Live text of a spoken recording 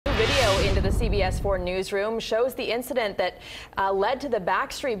to the CBS 4 newsroom shows the incident that led to the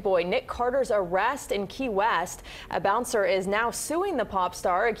Backstreet boy Nick Carter's arrest in Key West. A bouncer is now suing the pop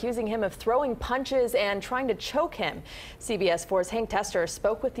star, accusing him of throwing punches and trying to choke him. CBS 4's Hank Tester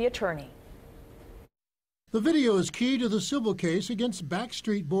spoke with the attorney. The video is key to the civil case against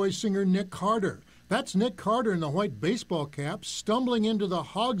Backstreet Boys singer Nick Carter. That's Nick Carter in the white baseball cap stumbling into the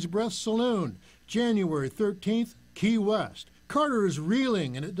Hog's Breath Saloon, January 13th, Key West. Carter is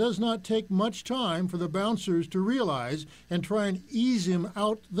reeling, and it does not take much time for the bouncers to realize and try and ease him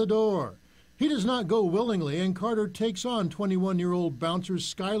out the door. He does not go willingly, and Carter takes on 21-year-old bouncer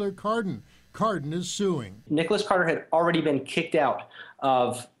Skylar Carden. Carden is suing. Nicholas Carter had already been kicked out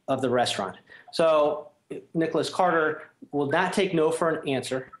of the restaurant. So Nicholas Carter will not take no for an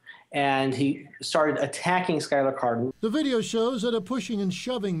answer, and he started attacking Skylar Carden. The video shows that a pushing and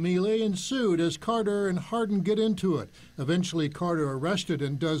shoving melee ensued as Carter and Harden get into it. Eventually, Carter, arrested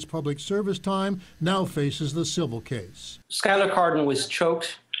and does public service time, now faces the civil case. Skylar Carden was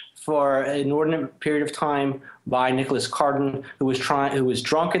choked for an inordinate period of time by Nicholas Carden, who was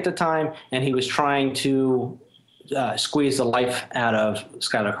drunk at the time, and he was trying to squeeze the life out of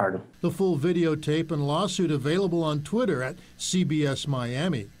Skylar Carden. The full videotape and lawsuit available on Twitter at CBS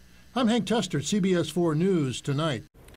Miami. I'm Hank Tester, CBS 4 News Tonight.